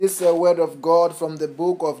This is a word of God from the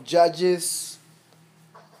book of Judges,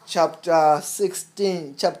 chapter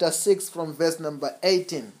 6 from verse number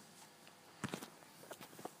 18.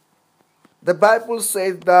 The Bible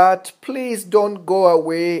says that, "Please don't go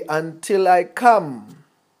away until I come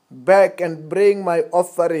back and bring my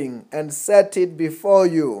offering and set it before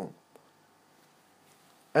you."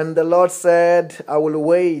 And the Lord said, "I will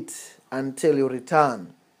wait until you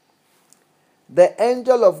return." The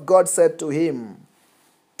angel of God said to him,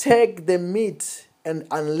 "Take the meat and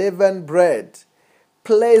unleavened bread,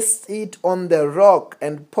 place it on the rock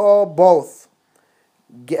and pour both."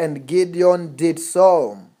 And Gideon did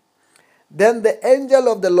so. Then the angel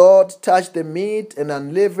of the Lord touched the meat and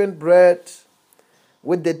unleavened bread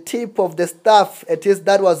with the tip of the staff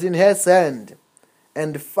that was in his hand,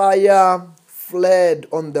 and fire fled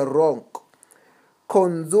on the rock,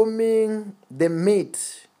 consuming the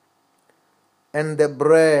meat and the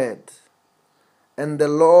bread. And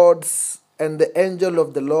the angel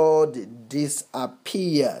of the Lord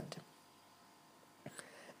disappeared.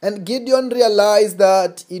 And Gideon realized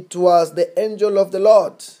that it was the angel of the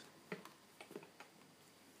Lord,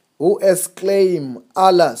 who exclaimed,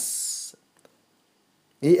 "Alas!"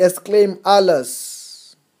 He exclaimed,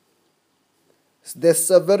 "Alas! The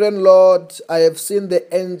sovereign Lord, I have seen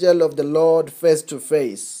the angel of the Lord face to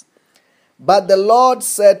face." But the Lord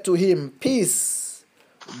said to him, "Peace,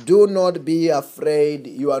 do not be afraid.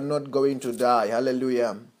 You are not going to die."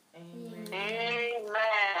 Hallelujah. Amen.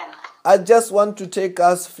 I just want to take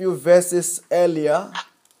us a few verses earlier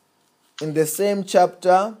in the same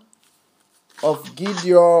chapter of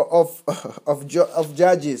Gideon of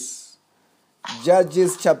Judges.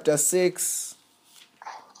 Judges chapter 6.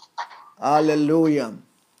 Hallelujah.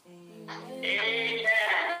 Amen.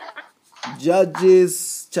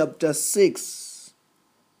 Judges chapter 6.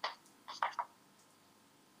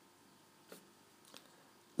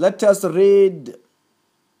 Let us read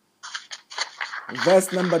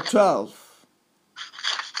verse number 12.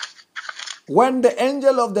 When the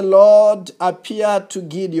angel of the Lord appeared to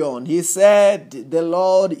Gideon, he said, "The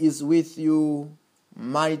Lord is with you,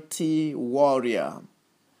 mighty warrior."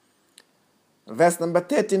 Verse number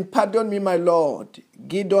 13, "Pardon me, my Lord."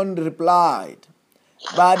 Gideon replied,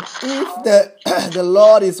 "But if the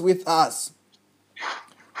Lord is with us,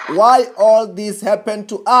 why all this happened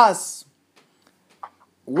to us?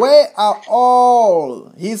 Where are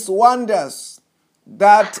all his wonders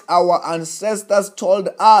that our ancestors told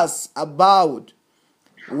us about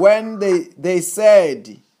when they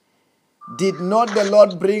said, 'Did not the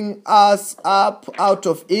Lord bring us up out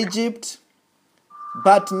of Egypt?'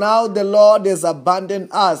 But now the Lord has abandoned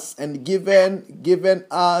us and given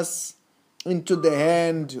us into the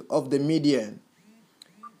hand of the Midian."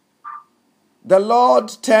 The Lord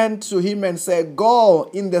turned to him and said, "Go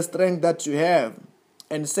in the strength that you have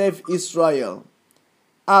and save Israel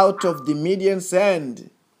out of the Midian's hand.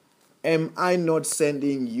 Am I not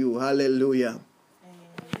sending you?" Hallelujah.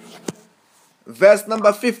 Verse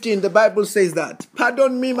number 15, the Bible says that,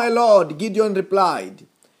 "Pardon me, my Lord," Gideon replied,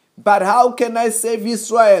 "but how can I save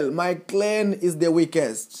Israel? My clan is the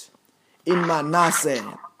weakest in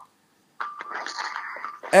Manasseh,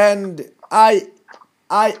 and I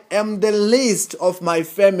am the least of my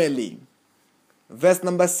family." Verse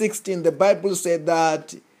number 16, the Bible said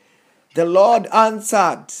that the Lord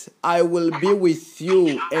answered, "I will be with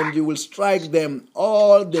you, and you will strike them,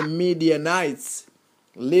 all the Midianites,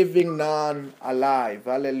 leaving none alive."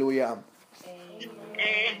 Hallelujah.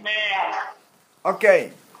 Amen.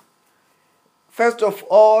 Okay. First of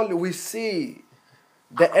all, we see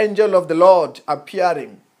the angel of the Lord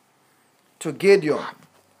appearing to Gideon.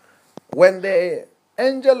 When the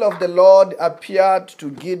angel of the Lord appeared to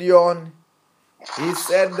Gideon, he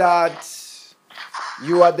said that,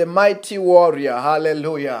 "You are the mighty warrior."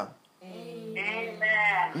 Hallelujah. Amen.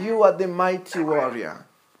 You are the mighty warrior.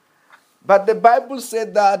 But the Bible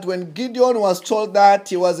said that when Gideon was told that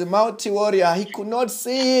he was a mighty warrior, he could not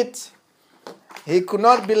see it. He could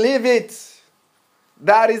not believe it.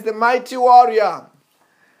 That is the mighty warrior.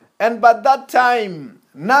 And by that time,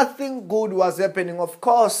 nothing good was happening. Of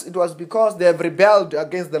course, it was because they have rebelled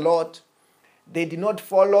against the Lord. They did not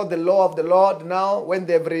follow the law of the Lord. Now, when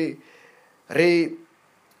the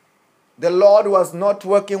Lord was not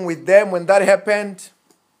working with them, when that happened,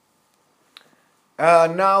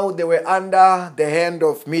 now they were under the hand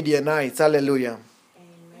of Midianites. Hallelujah.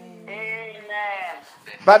 Amen.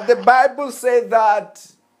 But the Bible says that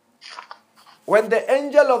when the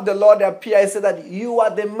angel of the Lord appeared, he said that you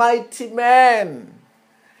are the mighty man.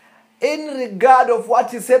 In regard of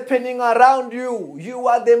what is happening around you, you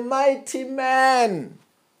are the mighty man.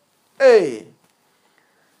 Hey.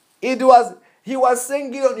 It was He was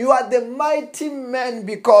saying, Gideon, you are the mighty man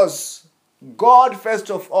because God,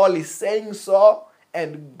 first of all, is saying so.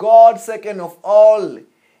 And God, second of all,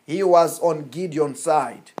 he was on Gideon's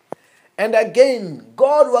side. And again,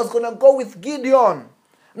 God was going to go with Gideon.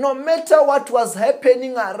 No matter what was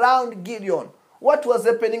happening around Gideon. What was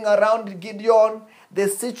happening around Gideon? The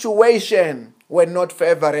situation were not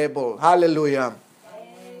favorable. Hallelujah.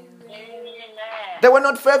 They were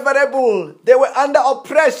not favorable. They were under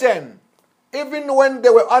oppression. Even when they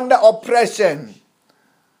were under oppression.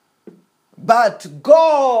 But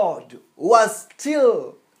God was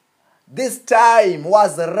still, this time,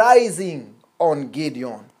 was rising on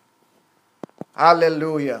Gideon.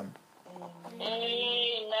 Hallelujah. Amen.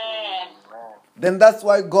 Then that's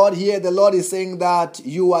why God here, the Lord is saying that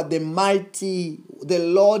you are the mighty, the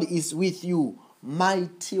Lord is with you,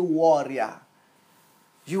 mighty warrior.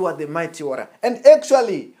 You are the mighty warrior. And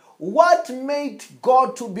actually, what made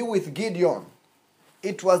God to be with Gideon?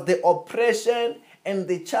 It was the oppression and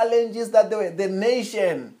the challenges that the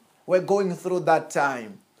nation were going through that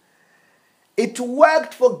time. It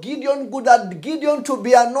worked for Gideon good that Gideon to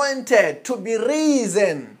be anointed, to be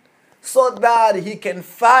risen, so that he can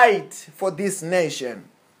fight for this nation.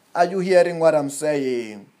 Are you hearing what I'm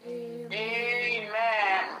saying? Amen.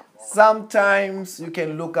 Sometimes you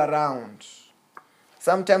can look around.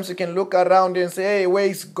 Sometimes you can look around and say, hey, where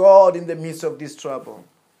is God in the midst of this trouble?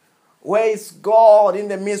 Where is God in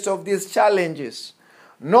the midst of these challenges?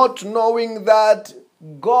 Not knowing that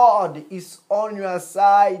God is on your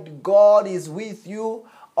side, God is with you.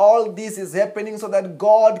 All this is happening so that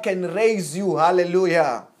God can raise you.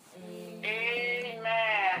 Hallelujah.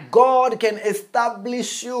 Amen. God can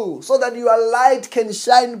establish you so that your light can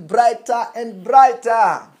shine brighter and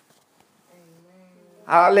brighter.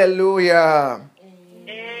 Hallelujah.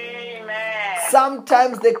 Amen.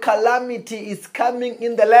 Sometimes the calamity is coming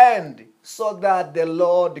in the land so that the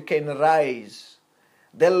Lord can rise.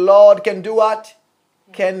 The Lord can do what?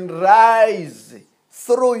 Can rise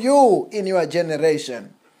through you in your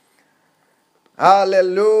generation.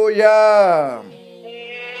 Hallelujah. Amen.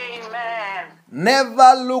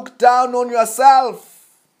 Never look down on yourself.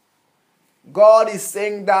 God is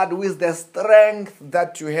saying that with the strength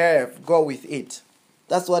that you have, go with it.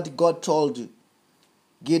 That's what God told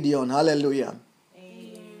Gideon. Hallelujah.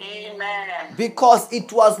 Amen. Because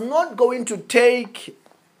it was not going to take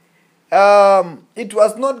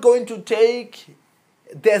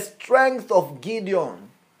the strength of Gideon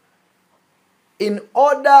in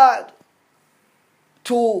order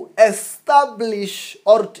to establish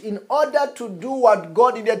or in order to do what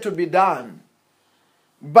God needed to be done.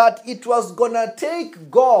 But it was going to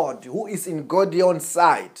take God who is in Gideon's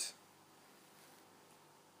side.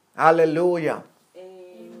 Hallelujah.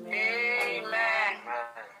 Amen.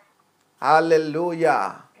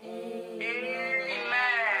 Hallelujah. Amen.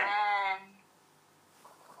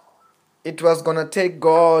 It was going to take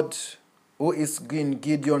God who is in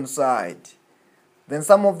Gideon's side. Then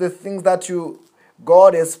some of the things that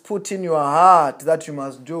God has put in your heart that you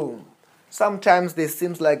must do, sometimes they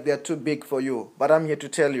seem like they're too big for you. But I'm here to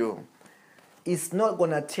tell you, it's not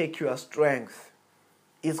going to take your strength.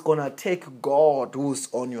 It's going to take God who's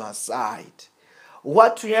on your side.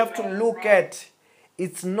 What you have to look at,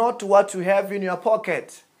 it's not what you have in your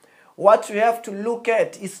pocket. What you have to look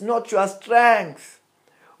at is not your strength.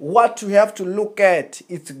 What you have to look at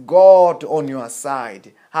is God on your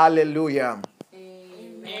side. Hallelujah.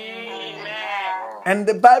 Amen. And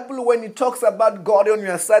the Bible, when it talks about God on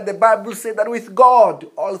your side, the Bible says that with God,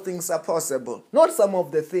 all things are possible. Not some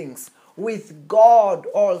of the things. With God,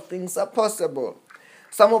 all things are possible.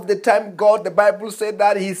 Some of the time, God, the Bible said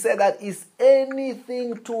that, he said that, is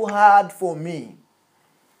anything too hard for me?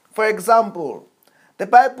 For example, the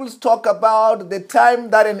Bibles talk about the time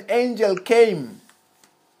that an angel came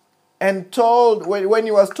and told, when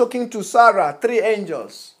he was talking to Sarah, 3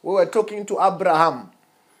 angels who were talking to Abraham,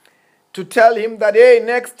 to tell him that, hey,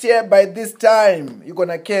 next year by this time, you're going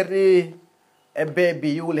to carry a baby.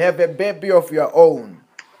 You will have a baby of your own.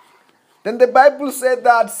 Then the Bible said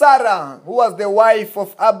that Sarah, who was the wife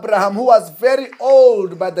of Abraham, who was very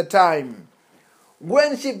old by the time,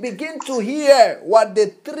 when she began to hear what the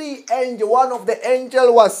 3 angels, one of the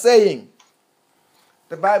angels was saying,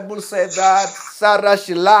 the Bible said that Sarah,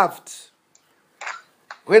 she laughed.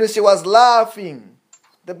 When she was laughing,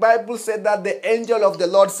 the Bible said that the angel of the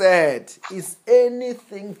Lord said, is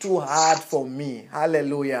anything too hard for me?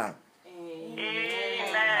 Hallelujah.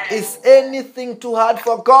 Is anything too hard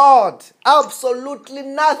for God? Absolutely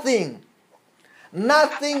nothing.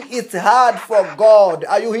 Nothing is hard for God.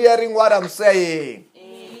 Are you hearing what I'm saying?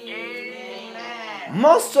 Amen.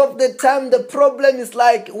 Most of the time, the problem is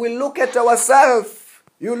like we look at ourselves.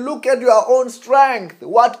 You look at your own strength.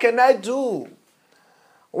 What can I do?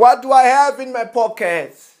 What do I have in my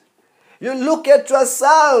pocket? You look at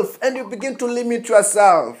yourself and you begin to limit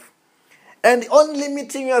yourself. And on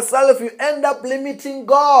limiting yourself, you end up limiting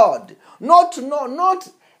God.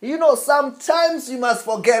 Sometimes you must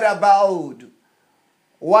forget about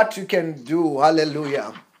what you can do.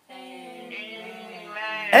 Hallelujah.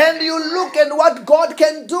 And you look at what God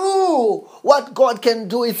can do. What God can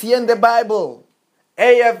do is here in the Bible.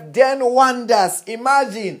 I have done wonders.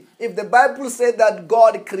 Imagine if the Bible said that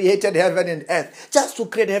God created heaven and earth. Just to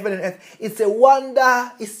create heaven and earth. It's a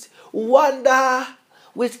wonder. It's wonder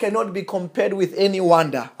which cannot be compared with any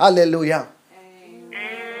wonder. Hallelujah.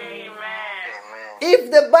 Amen. If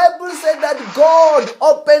the Bible said that God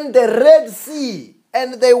opened the Red Sea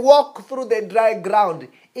and they walked through the dry ground,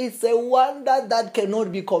 it's a wonder that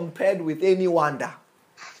cannot be compared with any wonder.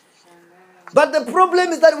 But the problem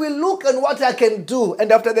is that we look at what I can do,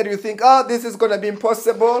 and after that you think, oh, this is going to be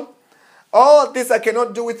impossible. Oh, this I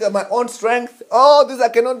cannot do with my own strength. Oh, this I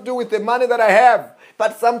cannot do with the money that I have.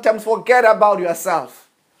 But sometimes forget about yourself.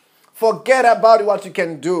 Forget about what you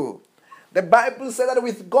can do. The Bible says that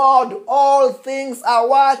with God, all things are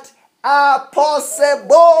what? Are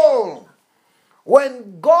possible.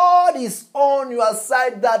 When God is on your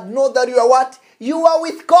side, that know that you are what? You are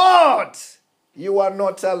with God. You are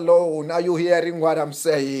not alone. Are you hearing what I'm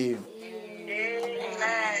saying? Amen.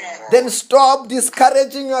 Then stop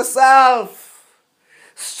discouraging yourself.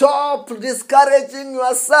 Stop discouraging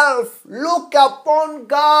yourself. Look upon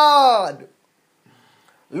God.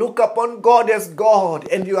 Look upon God as God.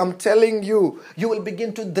 And I'm telling you, you will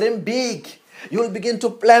begin to dream big. You will begin to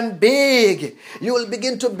plan big. You will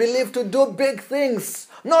begin to believe to do big things.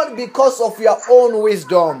 Not because of your own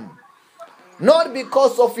wisdom. Not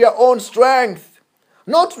because of your own strength.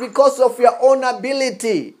 Not because of your own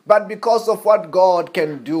ability. But because of what God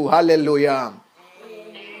can do. Hallelujah.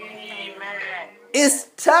 Amen. It's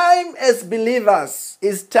time as believers.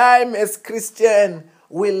 It's time as Christians.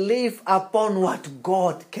 We live upon what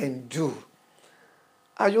God can do.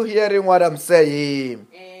 Are you hearing what I'm saying?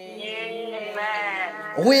 Amen.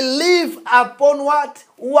 We live upon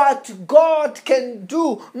what God can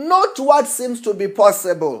do, not what seems to be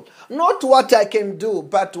possible, not what I can do,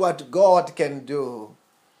 but what God can do.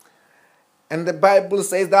 And the Bible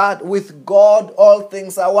says that with God all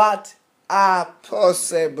things are what? Are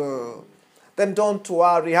possible. Then don't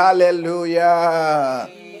worry. Hallelujah.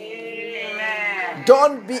 Amen.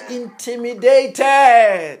 Don't be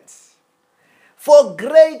intimidated. For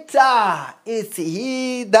greater is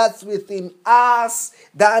he that's within us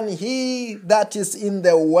than he that is in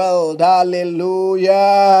the world. Hallelujah.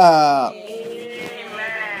 Amen.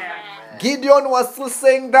 Gideon was still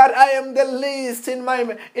saying that I am the least in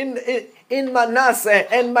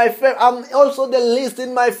Manasseh and my I'm also the least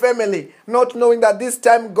in my family, not knowing that this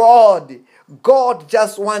time God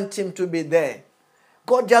just wants him to be there.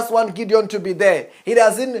 God just wants Gideon to be there. He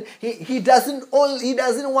doesn't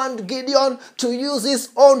want Gideon to use his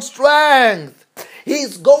own strength.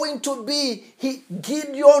 He's going to be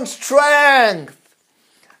Gideon's strength.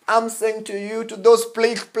 I'm saying to you, to those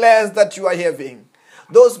big plans that you are having,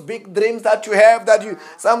 those big dreams that you have, that you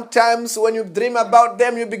sometimes when you dream about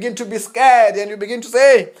them, you begin to be scared and you begin to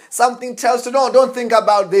say, something tells you, no, don't think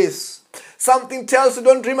about this. Something tells you,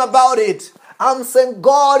 don't dream about it. I'm saying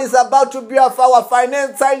God is about to be of our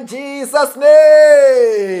finances in Jesus'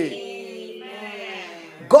 name.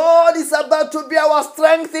 Amen. God is about to be our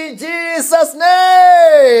strength in Jesus'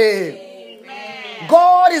 name. Amen.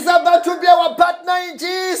 God is about to be our partner in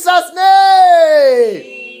Jesus' name.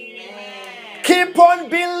 Amen. Keep on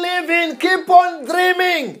believing, keep on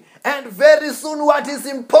dreaming. And very soon what is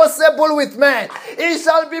impossible with man, it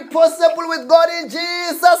shall be possible with God in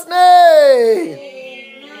Jesus' name.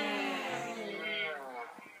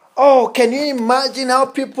 Oh, can you imagine how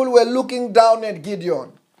people were looking down at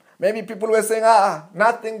Gideon? Maybe people were saying,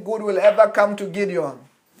 nothing good will ever come to Gideon.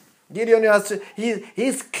 Gideon,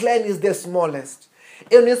 his clan is the smallest.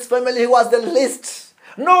 In his family, he was the least.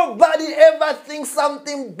 Nobody ever thinks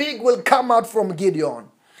something big will come out from Gideon.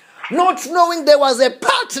 Not knowing there was a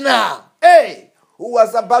partner, who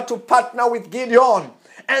was about to partner with Gideon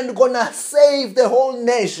and gonna save the whole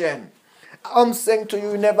nation. I'm saying to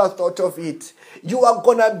you, you never thought of it. You are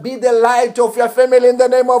gonna be the light of your family in the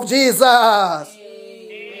name of Jesus. Amen.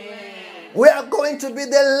 We are going to be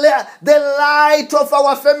the light of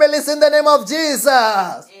our families in the name of Jesus.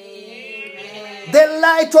 Amen. The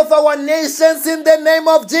light of our nations in the name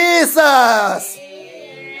of Jesus.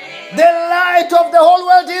 Amen. The light of the whole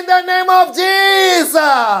world in the name of Jesus.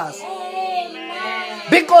 Amen.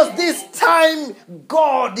 Because this time,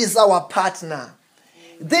 God is our partner.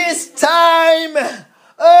 This time,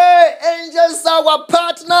 angels are our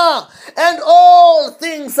partner. And all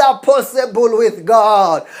things are possible with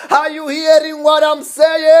God. Are you hearing what I'm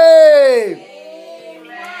saying?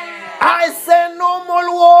 I say no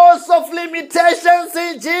more walls of limitations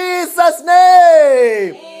in Jesus'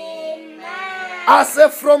 name. I say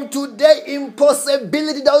from today,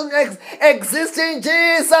 impossibility doesn't exist in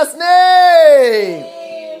Jesus' name.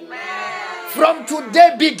 From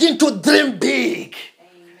today, begin to dream big.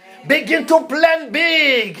 Begin to plan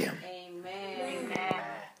big.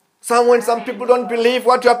 Some people don't believe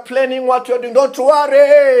what you're planning, what you're doing. Don't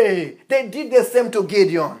worry. They did the same to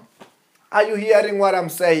Gideon. Are you hearing what I'm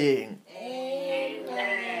saying?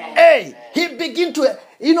 Hey, he began to,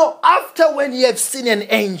 after when you have seen an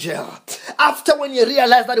angel, after when you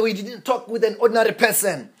realize that we didn't talk with an ordinary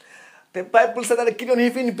person, the Bible said that Gideon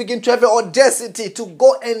even began to have the audacity to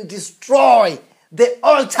go and destroy the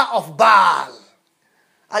altar of Baal.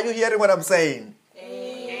 Are you hearing what I'm saying?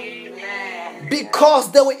 Amen.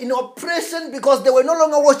 Because they were in oppression, because they were no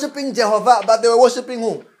longer worshiping Jehovah, but they were worshiping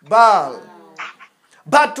who? Baal.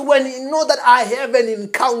 But when he knew that I have an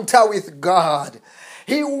encounter with God,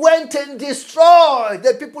 he went and destroyed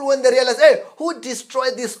the people. When they realized, hey, who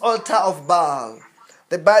destroyed this altar of Baal?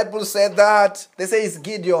 The Bible said that, they say it's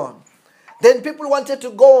Gideon. Then people wanted to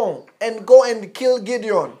go and kill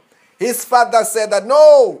Gideon. His father said that,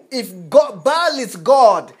 no, if Baal is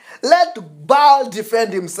God, let Baal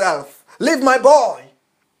defend himself. Leave my boy.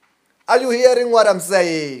 Are you hearing what I'm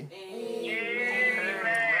saying?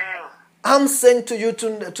 I'm saying to you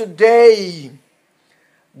today,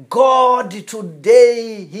 God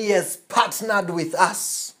today, he has partnered with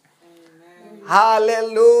us. Amen.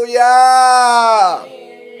 Hallelujah.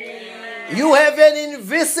 Amen. You have an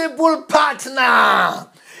invisible partner.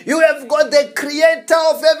 You have got the creator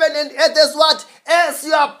of heaven and earth as what? As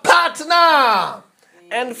your partner. Amen.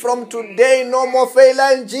 And from today, no more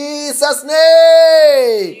failure in Jesus'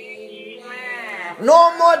 name. Amen.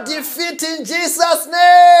 No more defeat in Jesus'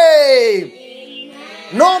 name.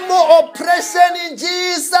 No more oppression in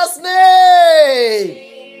Jesus' name.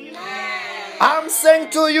 Amen. I'm saying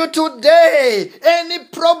to you today, any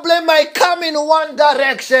problem might come in one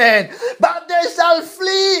direction, but they shall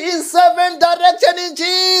flee in 7 directions in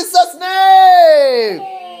Jesus' name.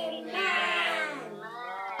 Amen.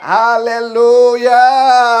 Hallelujah.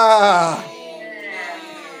 Amen.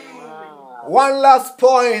 One last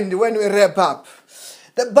point when we wrap up.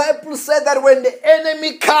 The Bible said that when the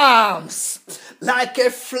enemy comes like a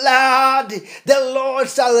flood, the Lord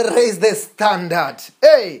shall raise the standard.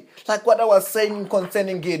 Hey, like what I was saying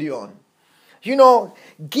concerning Gideon.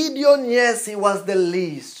 Gideon, yes, he was the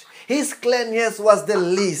least. His clan, yes, was the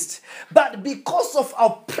least. But because of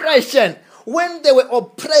oppression, when they were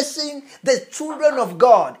oppressing the children of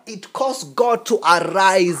God, it caused God to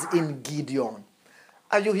arise in Gideon.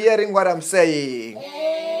 Are you hearing what I'm saying?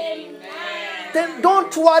 Then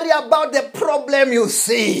don't worry about the problem you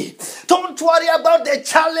see. Don't worry about the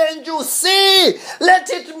challenge you see. Let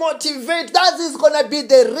it motivate. That is going to be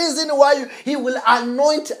the reason why he will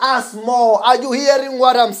anoint us more. Are you hearing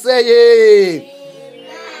what I'm saying?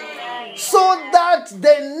 Amen. So that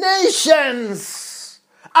the nations,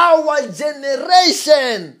 our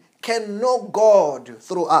generation, can know God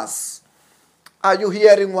through us. Are you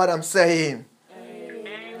hearing what I'm saying?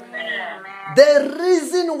 The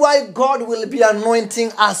reason why God will be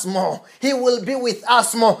anointing us more, he will be with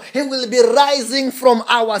us more, he will be rising from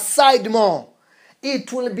our side more.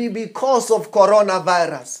 It will be because of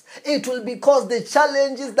coronavirus. It will be because the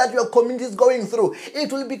challenges that your community is going through.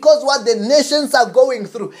 It will be because what the nations are going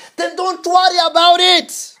through. Then don't worry about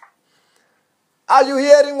it. Are you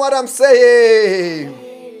hearing what I'm saying?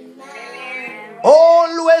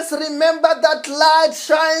 Always remember that light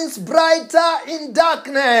shines brighter in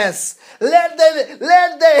darkness. When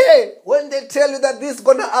they tell you that this is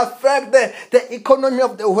going to affect the economy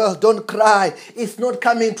of the world, don't cry. It's not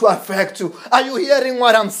coming to affect you. Are you hearing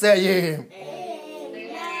what I'm saying?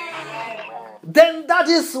 Then that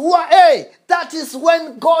is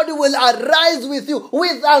when God will arise with you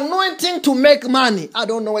with anointing to make money. I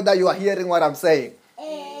don't know whether you are hearing what I'm saying.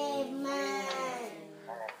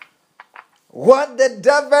 What the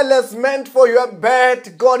devil has meant for your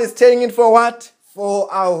bad, God is turning it for what?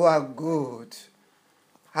 For our good.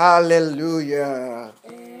 Hallelujah.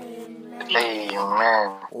 Amen.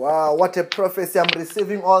 Wow, what a prophecy. I'm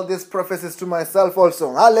receiving all these prophecies to myself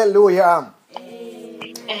also. Hallelujah.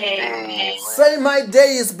 Amen. Say, my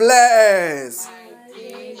day is blessed.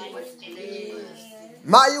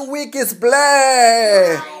 My week is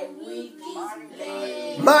blessed.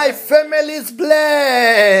 My family is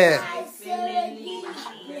blessed.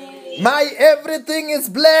 My everything is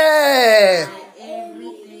blessed.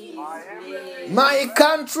 My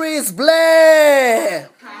country is blessed.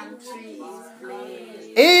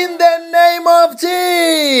 In the name of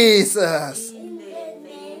Jesus.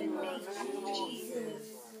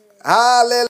 Hallelujah.